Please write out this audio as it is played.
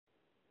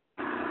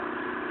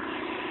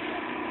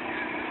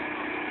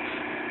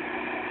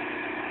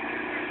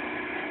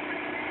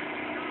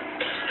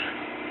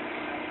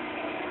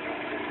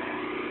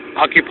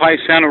Occupy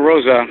Santa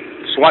Rosa.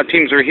 SWAT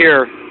teams are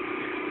here.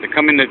 They're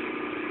coming to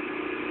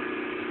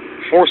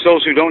force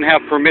those who don't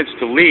have permits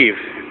to leave.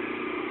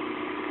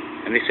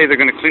 And they say they're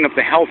going to clean up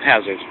the health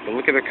hazards. But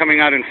look at, they're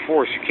coming out in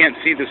force. You can't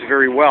see this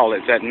very well.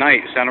 It's at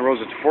night. Santa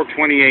Rosa, it's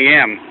 4:20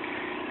 a.m.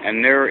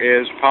 And there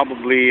is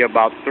probably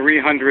about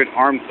 300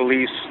 armed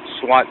police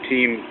SWAT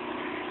team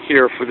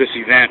here for this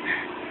event.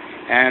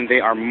 And they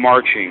are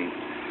marching.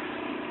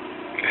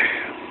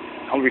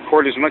 I'll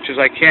record as much as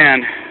I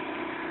can,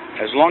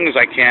 as long as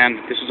I can.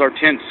 This is our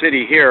tent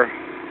city here.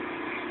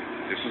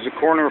 This is the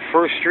corner of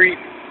 1st Street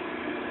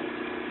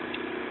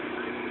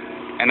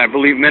and I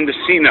believe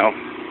Mendocino.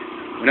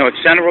 No, it's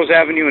Santa Rosa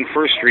Avenue and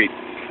 1st Street.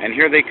 And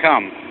here they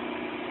come.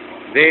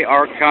 They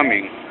are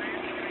coming.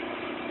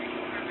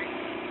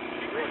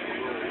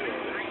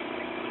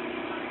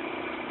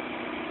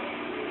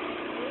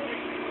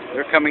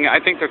 They're coming. I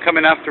think they're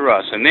coming after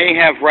us. And they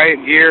have riot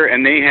gear,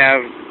 and they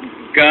have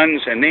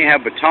guns, and they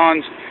have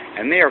batons,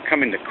 and they are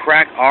coming to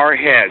crack our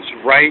heads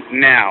right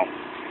now.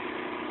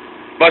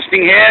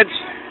 Busting heads.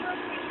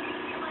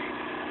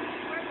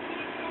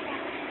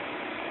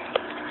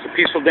 It's a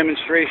peaceful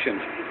demonstration.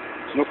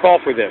 There's no call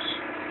for this.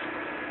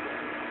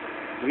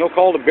 There's no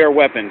call to bear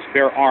weapons,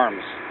 bear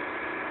arms.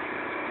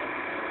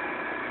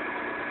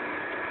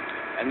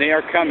 And they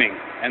are coming,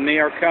 and they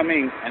are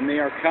coming, and they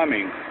are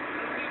coming.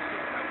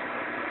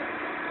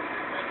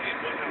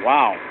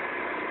 Wow.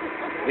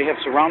 They have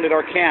surrounded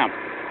our camp.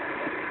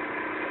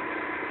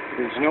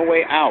 There's no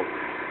way out.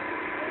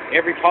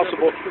 Every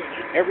possible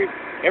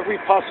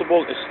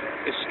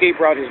escape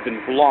route has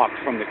been blocked,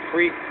 from the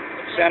creek,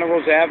 Santa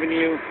Rosa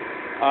Avenue,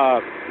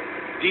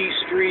 D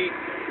Street.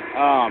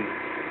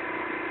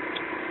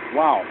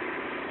 Wow.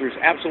 There's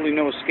absolutely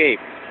no escape.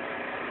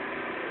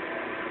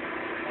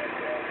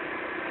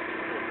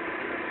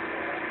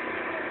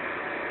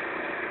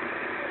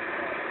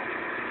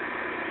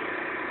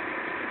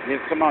 They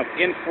have come out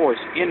in force,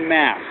 in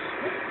mass.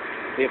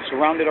 They have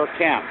surrounded our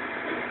camp.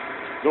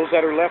 Those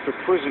that are left are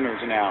prisoners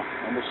now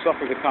and will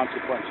suffer the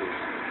consequences.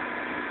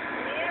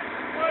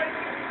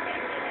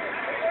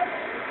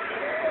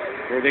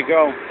 There they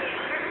go.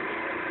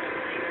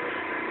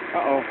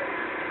 Uh-oh.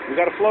 We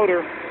got a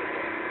floater.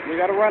 We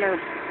got a runner.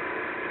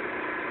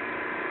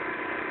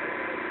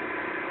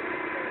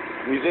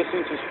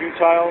 Resistance is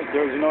futile.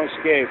 There is no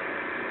escape.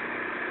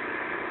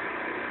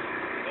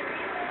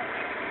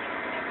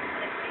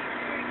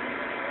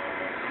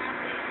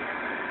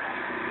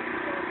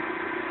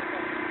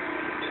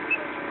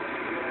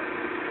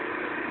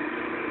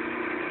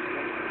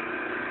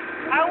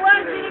 I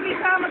wanted to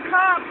become a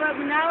cop, but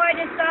now I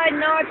decide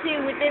not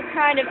to with this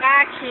kind of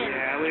action.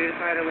 Yeah, we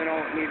decided we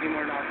don't need any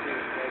more not to.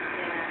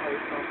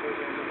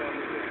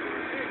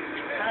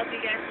 I hope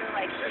you guys feel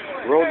like shit.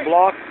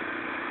 Roadblock.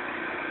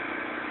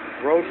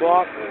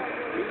 Roadblock.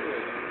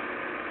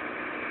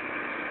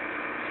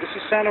 This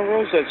is Santa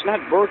Rosa. It's not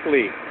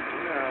Berkeley.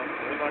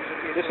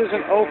 This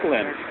isn't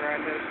Oakland.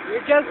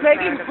 You're just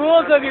making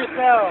fools of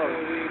yourselves.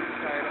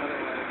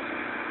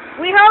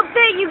 We hope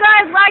that you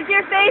guys like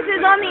your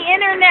faces on the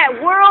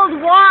internet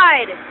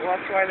worldwide. Well,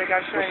 that's why they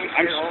got shiny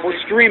shit. We're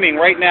streaming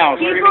right now.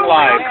 People Streaming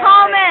live. will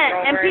comment,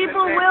 and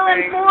people will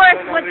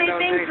enforce what they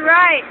think's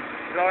right.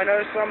 No, I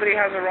know somebody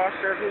has a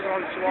roster of who's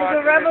on SWAT.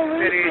 It's a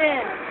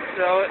revolution.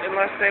 So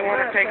unless they want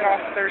to take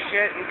off their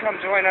shit and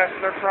come join us,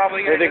 they're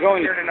probably going to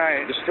be here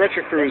tonight. The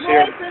stretcher crew's The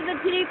here. voice of the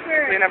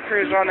people. Cleanup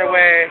crew's on their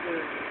way,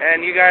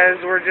 and you guys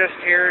were just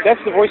here.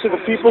 That's the voice of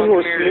the people who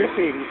are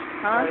sleeping.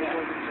 Huh?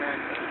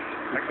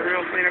 Like the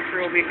real cleanup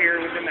crew will be here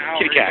within the hour.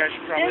 Kitty You cat. guys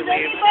should probably Does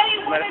leave. anybody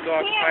Let want us to go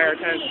occupy our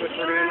camp tents, with which me?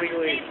 we're doing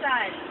legally.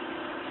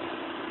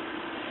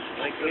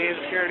 Like, we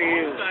ain't scared of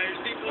you.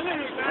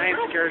 I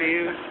ain't scared of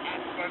you.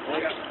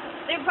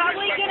 They're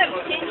probably gonna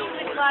pin you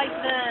with like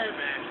the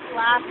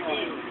plastic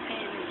pins.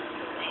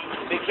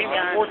 They came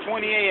at 4:20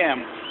 a.m.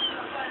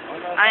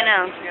 I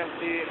know.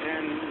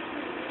 And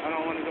I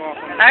don't want to go off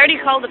on I already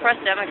called the Press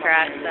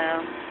Democrat,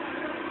 so.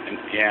 And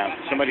yeah,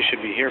 somebody should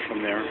be here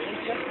from there.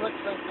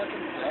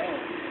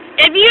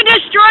 If you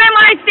destroy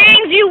my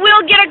things, you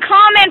will get a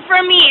comment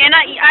from me, and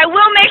I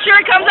will make sure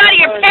it comes out of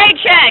your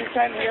paycheck.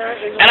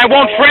 And I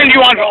won't friend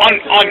you on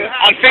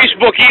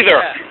Facebook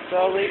either.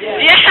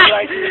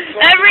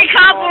 Yeah, every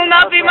cop will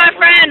not be my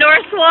friend or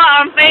SWAT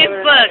on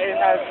Facebook.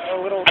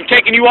 I'm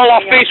taking you all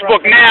off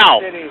Facebook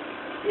now.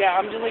 Yeah,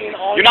 I'm deleting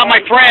all. You're not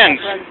my friends.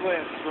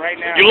 Right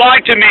now. You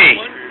lied to me.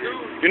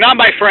 You're not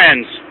my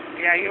friends.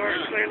 Yeah, you are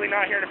clearly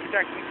not here to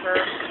protect me, sir.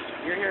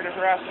 You're here to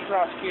harass and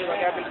prosecute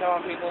like I've been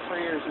telling people for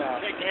years now.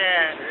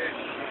 Yeah.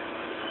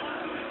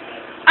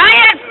 I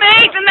had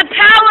faith in the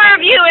power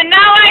of you, and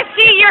now I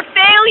see your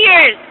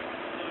failures.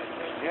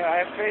 Yeah,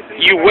 I have faith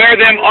in You wear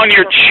them on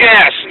your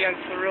chest.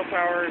 Against the real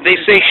power. They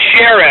say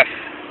sheriff.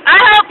 I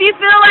hope you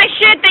feel like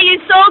shit that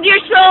you sold your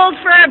souls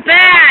for a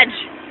badge.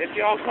 If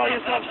y'all call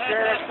yourself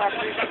sheriffs,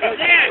 probably you should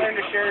learn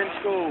to share in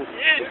school.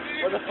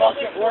 Where the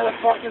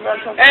fuck is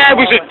our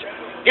company?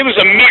 It was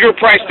a meager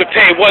price to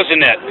pay,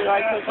 wasn't it?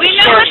 We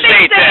know what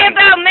they say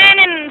about men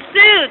in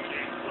suits.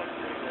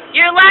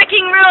 You're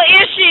lacking real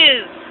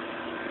issues.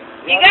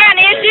 You got an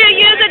issue?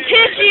 Use a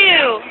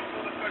tissue.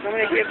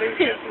 Somebody give these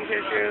kids some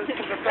tissues,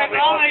 because they're probably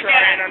all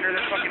crying under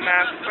this fucking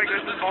mask. It's like,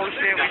 this is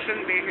bullshit, we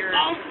shouldn't be here.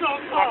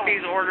 Fuck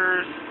these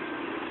orders.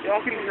 Y'all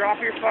can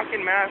drop your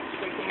fucking masks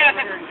and come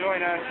over here and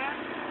join us.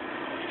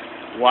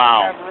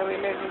 Wow. Have a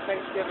really amazing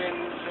Thanksgiving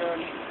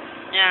soon.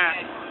 Yeah.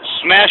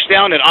 Smash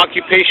down at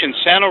Occupy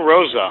Santa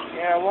Rosa.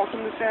 Yeah,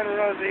 welcome to Santa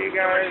Rosa, you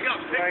guys.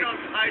 Like,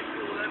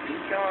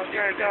 I'm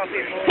trying to tell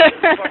people,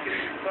 fucking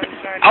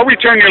sunshine. I'll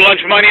return your lunch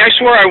money. I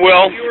swear I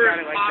will.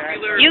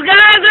 You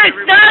guys are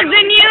thugs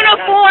in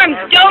uniforms.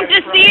 Don't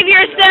deceive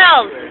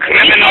yourselves. You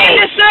claim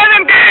to serve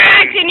and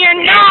protect, and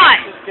you're not.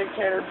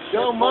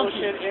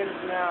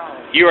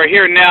 You are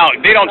here now.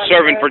 They don't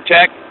serve and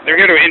protect. They're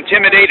here to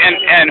intimidate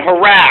and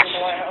harass.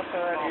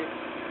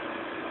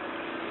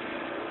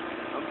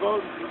 I'm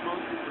voting for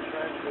monkey for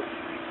president.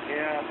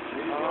 Yeah.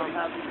 Oh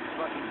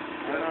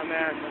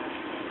man.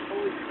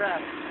 Holy crap.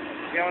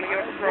 If you want to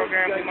get up the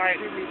program, we might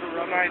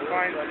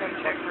find some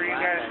shit for you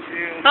guys to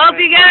do. Hope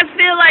you guys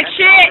feel like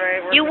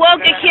shit. You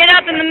woke a kid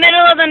up in the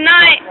middle of the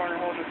night.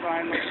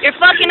 You're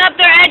fucking up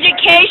their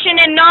education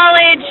and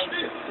knowledge.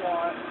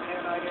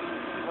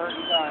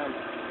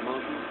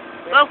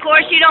 Well, of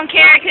course you don't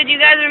care because you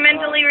guys are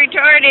mentally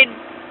retarded.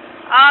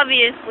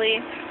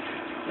 Obviously.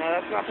 No,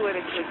 that's not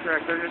politically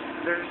correct. They're just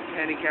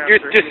handicapped.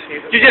 You're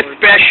just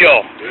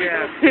special.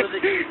 Yeah.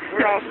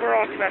 We're all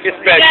special. You're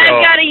You special.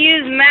 guys gotta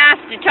use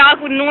masks to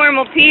talk with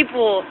normal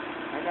people.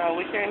 I know,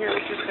 we can't hear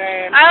what you're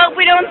saying. I hope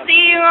we don't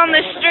see you on the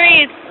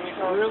streets.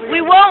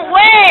 We won't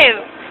wave.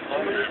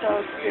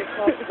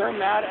 They're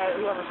mad at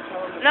whoever's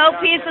telling them. No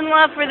peace and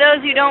love for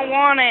those who don't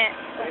want it.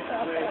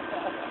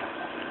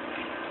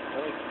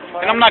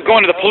 And I'm not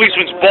going to the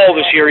policeman's ball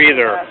this year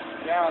either.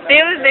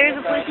 There's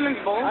a policeman's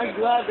ball. I'm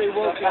glad they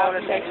woke you up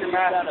and take your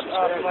mask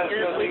off and let us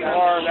know who you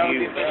are. That would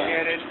be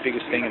appreciated.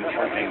 Biggest thing in the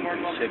fucking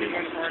city.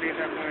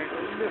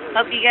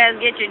 Hope you guys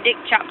get your dick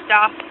chopped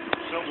off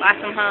by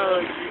some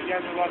hoes.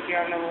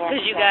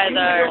 Because you guys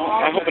are.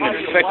 I hope an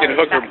infected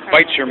hooker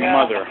bites your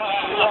mother.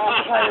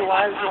 Occupy your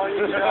wives while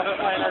you're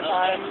occupying our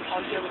time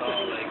on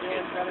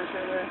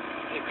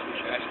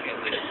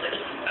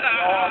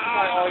I'll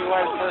occupy all your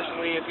wives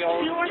personally if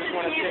y'all just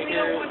want to sit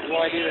here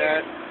while I do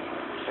that.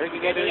 Or you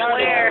can go to the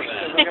Square.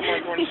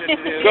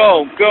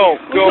 Go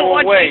We don't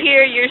want away. you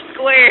here, you're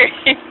square.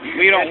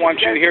 We don't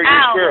want you here, you're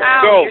Ow, square.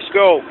 ow.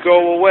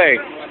 Go away.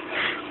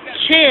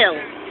 Chill.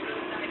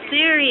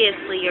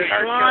 Seriously, you're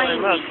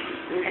flying.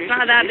 It's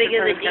not that big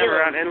of a deal.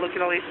 And look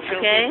at all these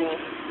Okay?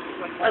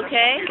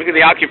 Okay? Look at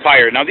the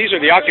occupier. Now these are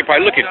the occupier.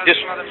 Look at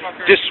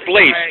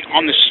displaced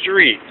on the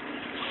street.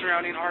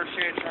 Surrounding our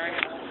shit, right?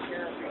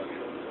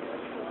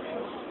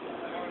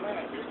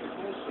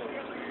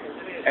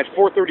 At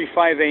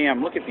 4:35 a.m.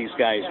 Look at these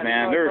guys,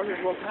 man. They're in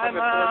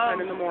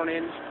the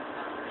morning.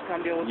 Come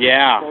deal with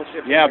yeah,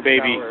 bullshit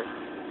baby.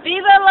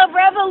 Viva la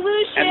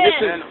revolution! And this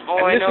is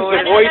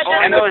the is- voice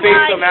and the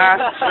face of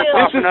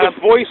This this is the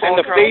voice and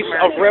the face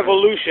of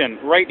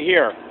revolution right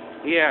here.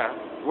 Yeah,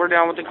 we're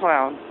down with the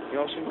clown.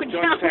 Y'all should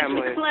join the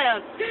family.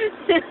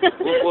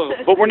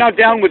 But we're not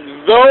down with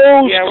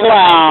those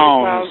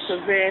clowns.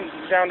 Because they ain't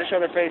down to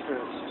show their faces.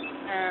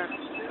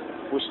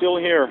 We're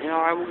still here. You know,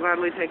 I will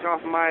gladly take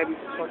off my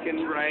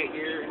fucking right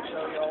here and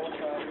show y'all what's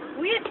up.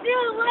 We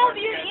still love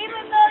you,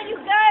 even though you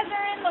guys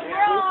are in the We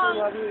wrong.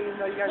 still love you, even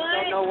though you guys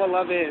don't know what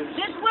love is.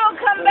 This will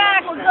come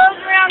back. What goes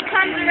around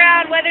comes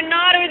around, whether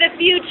not or the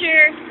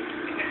future.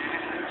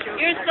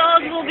 Your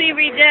souls will be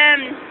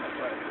redeemed.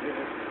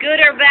 Good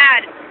or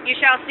bad, you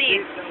shall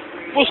see.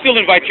 We'll still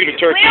invite you to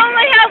Turkey. We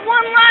only have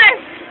one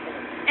life,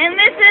 and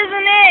this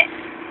isn't it.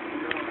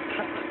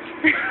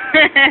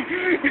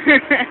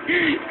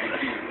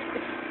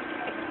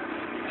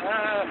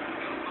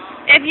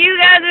 If you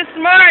guys are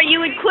smart, you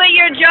would quit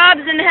your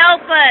jobs and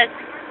help us.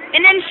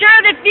 And ensure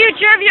the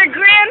future of your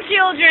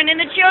grandchildren and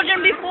the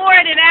children before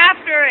it and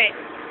after it.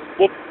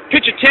 We'll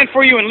pitch a tent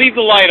for you and leave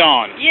the light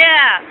on.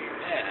 Yeah.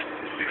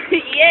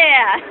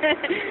 Yeah.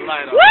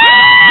 Light on.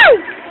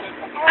 Woo!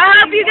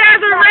 I hope you guys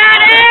are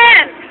ready.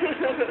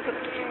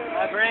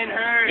 My brain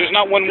hurts. There's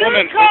not one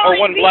woman Who's calling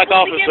or one black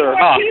people to get officer.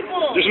 more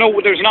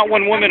people? There's not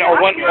one woman or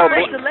one or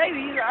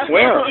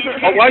where?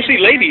 Oh, well, I see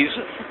ladies.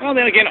 Well,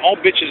 then again, all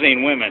bitches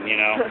ain't women, you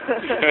know.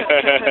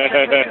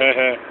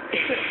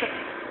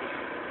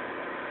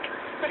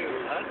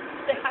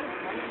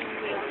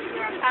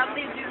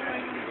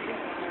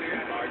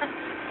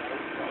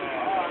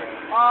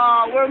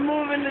 Oh, we're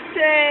moving the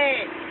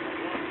tank.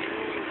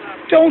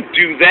 Don't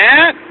do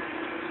that.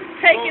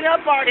 Taking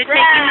up our They're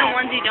ground. taking the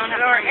ones who don't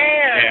have our money.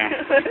 air. Yeah.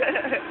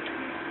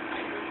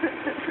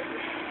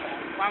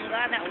 Well, I'm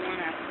glad that one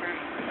has first.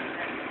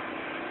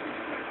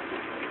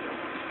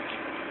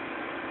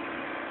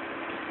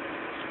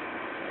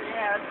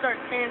 Yeah, let's start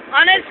dancing.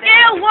 On a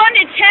scale of 1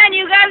 to 10,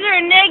 you guys are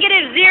a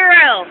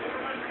 -0.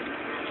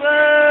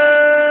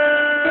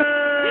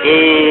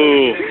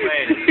 Ooh.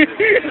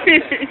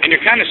 And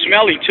you're kind of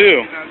smelly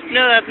too.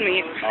 No, that's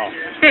me. Oh.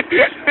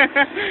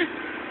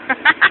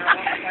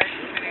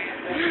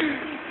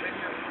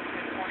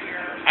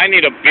 I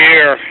need a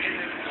beer.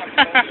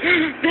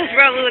 That's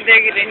probably what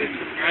they're gonna do.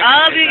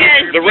 I hope you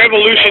guys. The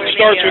revolution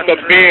starts with a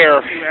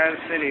bear.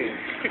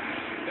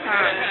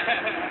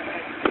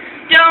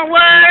 Don't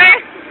worry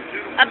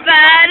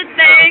about a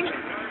thing,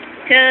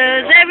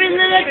 'cause every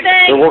little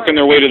thing. They're working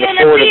their way to the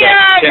fort of the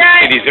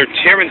tent cities. They're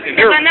tearing.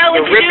 They're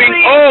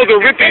ripping. Oh, they're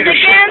ripping the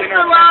shit. Against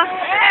the law.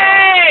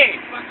 Hey!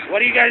 What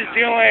are you guys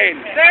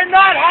doing? They're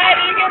not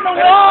hiding in the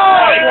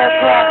wall. Not your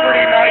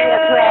property, not your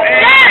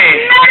property.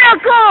 That's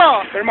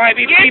medical. There might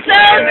be You're people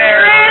so in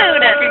there.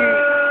 rude.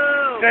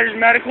 There's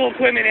medical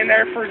equipment in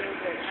there for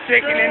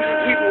sick and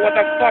injured people. What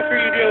the fuck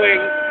are you doing?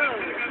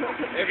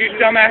 If you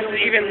dumbasses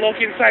even look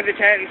inside the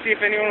tent and see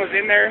if anyone was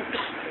in there,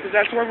 because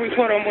that's where we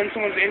put them when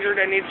someone's injured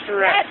and needs to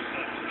rest.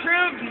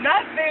 Proved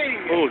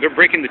nothing. Oh, they're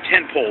breaking the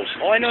tent poles.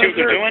 All I know See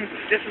what is they're doing?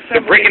 disassembling.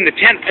 They're breaking the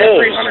tent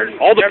poles.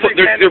 All the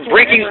they're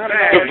breaking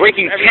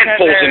tent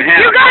poles in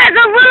half. You guys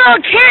are little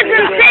kids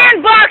in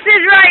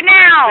sandboxes right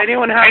now. And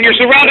you're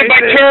surrounded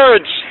by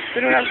turds. They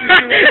don't have to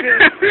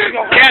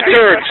Cat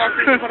turds.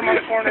 Put them on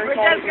the corner and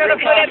call them Gonna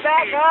put it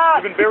back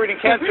up. You've been buried in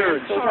cat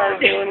turds. So tired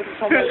of dealing with this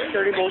homeland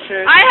security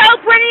bullshit. I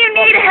hope when you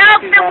need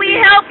help that we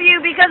help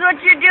you, because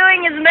what you're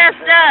doing is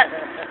messed up.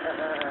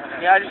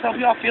 Yeah, I just hope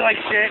y'all feel like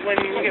shit when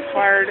you get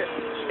fired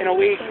in a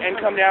week and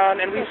come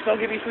down and we still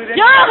give you food.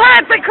 Y'all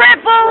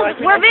hypocrites!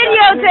 We're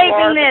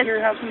videotaping this.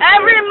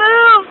 Every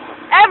move,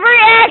 every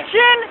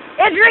action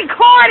is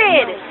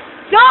recorded.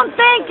 Don't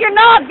think you're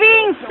not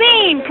being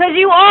seen, because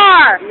you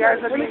are. You guys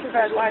have been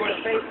fed live to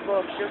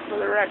Facebook, just for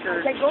the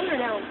record.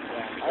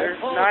 There's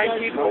 9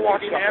 people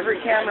watching every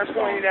camera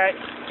pointed at.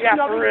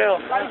 Yeah, for real.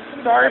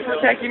 Sorry for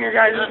taking your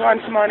guys'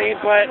 lunch money,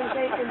 but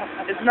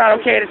it's not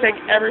okay to take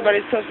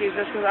everybody's cookies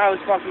just because I was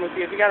fucking with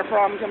you. If you got a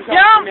problem, come talk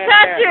to Don't me.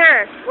 touch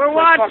her. We're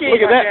watching.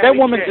 Look at that. That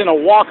woman's in a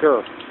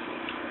walker,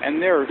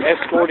 and they're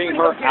escorting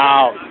her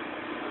out.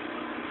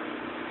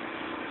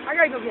 I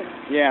gotta go get her.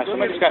 Yeah,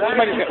 somebody's got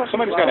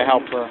to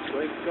help her.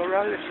 Go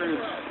rally the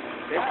troops.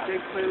 They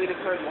clearly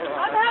declared war.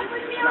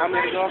 I'm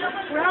gonna go.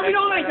 We're having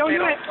all night. Don't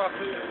do it.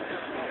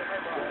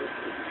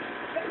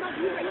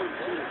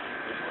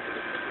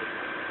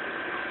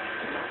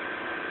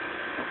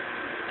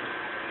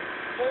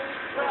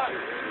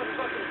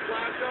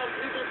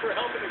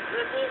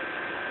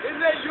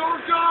 Isn't that your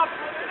job?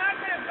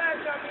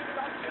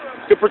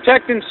 To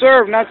protect and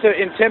serve, not to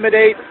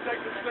intimidate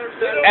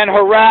and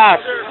harass.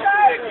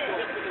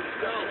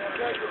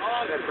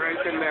 They're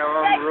breaking their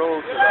own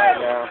rules right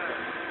now.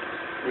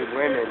 With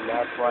women,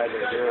 that's why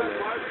they're doing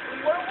it.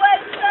 We're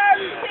Western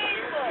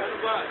people.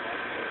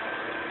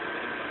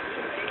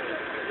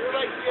 You're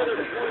like the other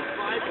 45%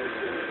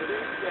 of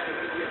these guys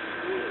that get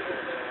screwed.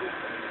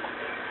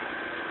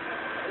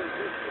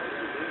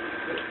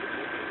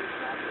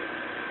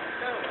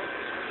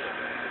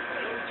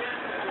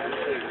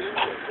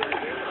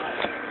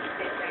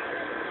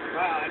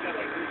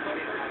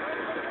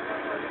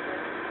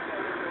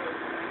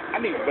 I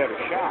need a better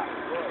shot.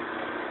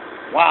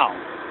 Wow.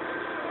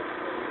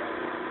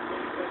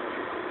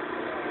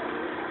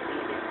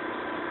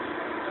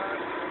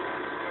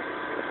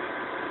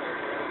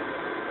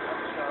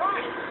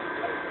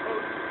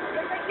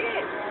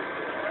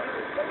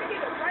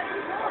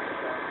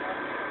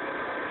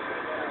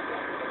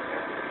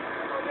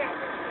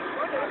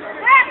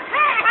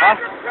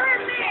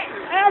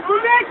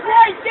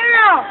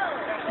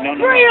 No.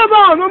 Three of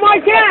them on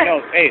my tent. No,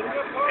 hey.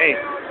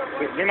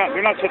 They're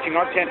not touching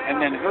our tent,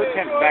 and then her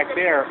tent back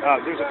there.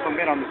 There's a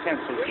permit on the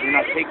tent, so you're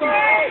not taking it.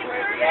 There's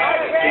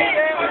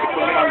a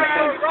permit on the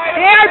tent.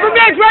 Yeah,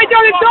 permit's right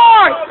down the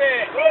door.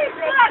 You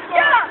fucked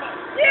up!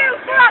 You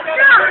fucked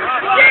up!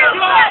 You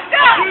fucked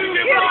up!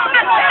 You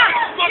fucked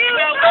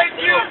up!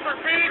 You for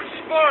being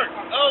smart.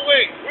 Oh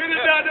wait, we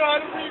did not know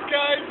how to read,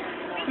 guys.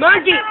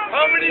 Monkey.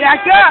 How many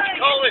Back up.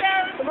 college?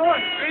 Come on.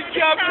 Good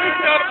job, good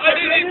job. I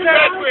didn't even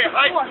graduate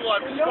high school.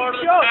 I'm smarter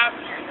than half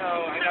of you.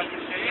 No, I got to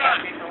say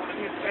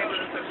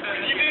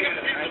You need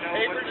a piece of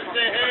paper to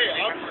say,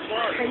 hey, I'm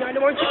smart. I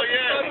don't want you. Oh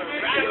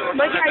yeah.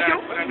 Monkey,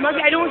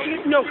 I don't want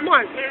you. No, come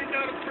on.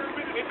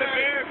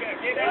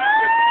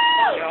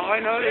 Yeah, all I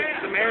know is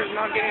the mayor's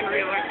not getting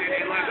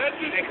reelected unless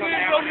they come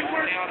down and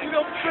put down and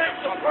fix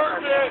the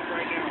permit.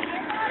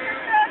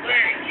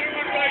 Wait, do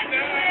it right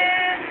now.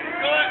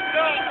 Go ahead,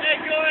 no, hey,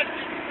 go ahead.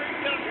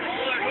 Go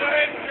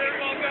ahead, turn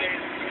them all back.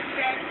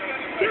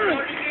 You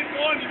already did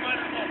one, you might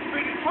as well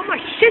finish. Oh my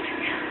shit.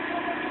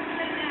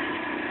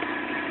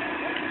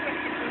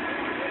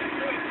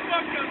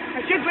 I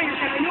should wait a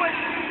second, I knew it.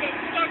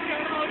 Fuck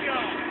on all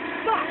y'all.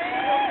 Fuck.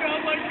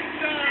 Y'all like your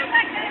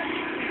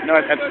job. No,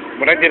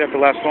 what I did at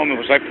the last moment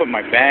was I put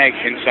my bag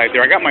inside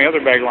there. I got my other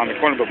bag around the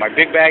corner, but my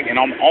big bag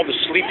and all the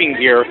sleeping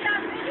gear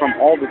from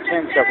all the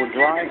tents that were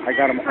dry, I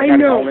got them all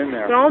in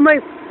there. All my...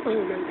 Oh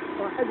my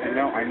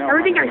God. I know.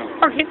 Everything I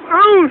fucking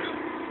own.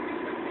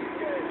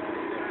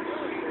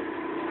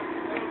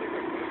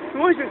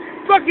 Was it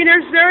fucking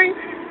necessary?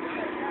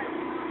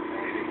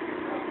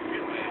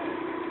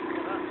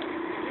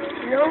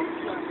 You know?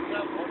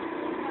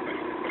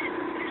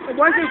 It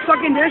wasn't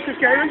fucking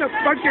necessary. What the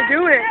fuck you're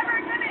doing?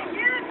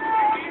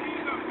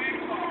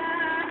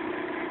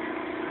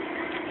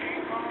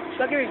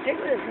 fucking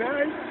ridiculous,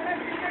 man.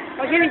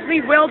 Why can't he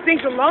leave well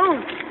things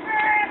alone?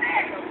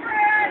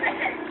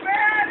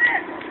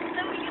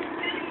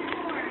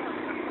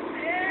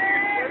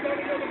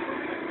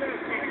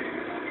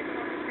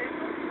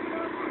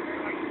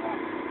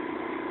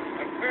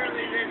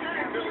 Apparently they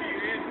didn't fill you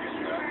in just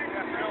you know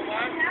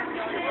why? You're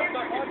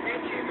a fucking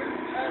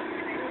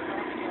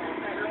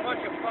you're a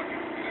bunch of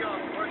fucking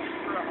peons working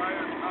for a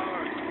higher power.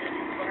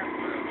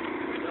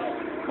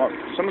 Well,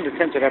 some of the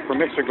tents that have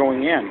permits are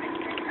going in.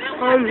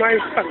 Oh my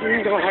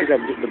fucking God. See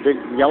that the big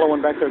yellow one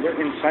back there? They're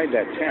inside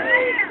that tent.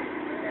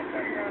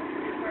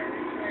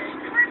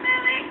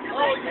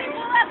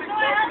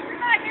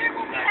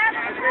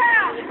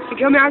 You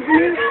come after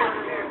me?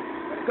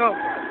 Go.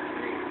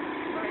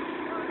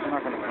 They're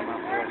not going to come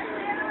after us.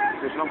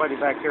 There's nobody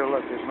back here.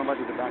 Look, there's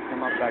nobody to back them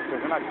up back there.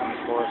 They're not coming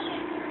for us.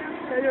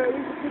 I know, we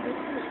can put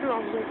this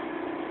wrong. Let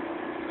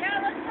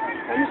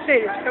me say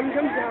this. Come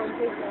down.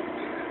 Please,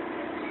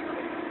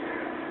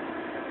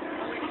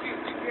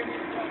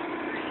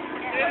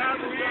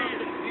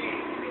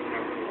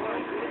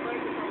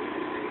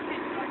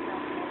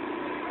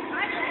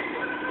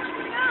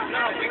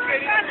 No, we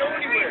can't even go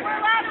anywhere.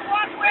 We're allowed to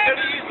walk where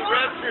we use the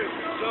restroom.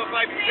 So if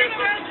I piss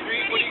on the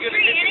street, what are you going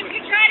to do? And if you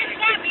try to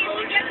stop me,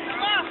 it's against the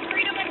law.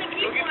 Freedom of the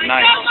people.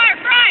 Nice. I know my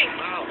rights.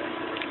 Wow.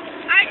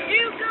 I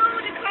do go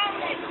to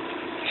college.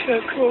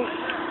 so cool.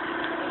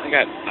 I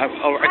got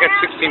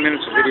 16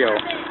 minutes of video.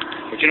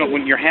 But you know,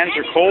 when your hands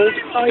are cold,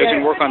 it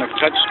doesn't work on a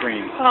touch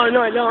screen. Oh,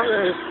 no, I don't.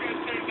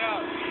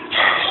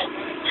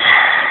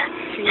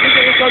 See, you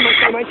think it's on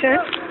my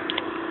tent?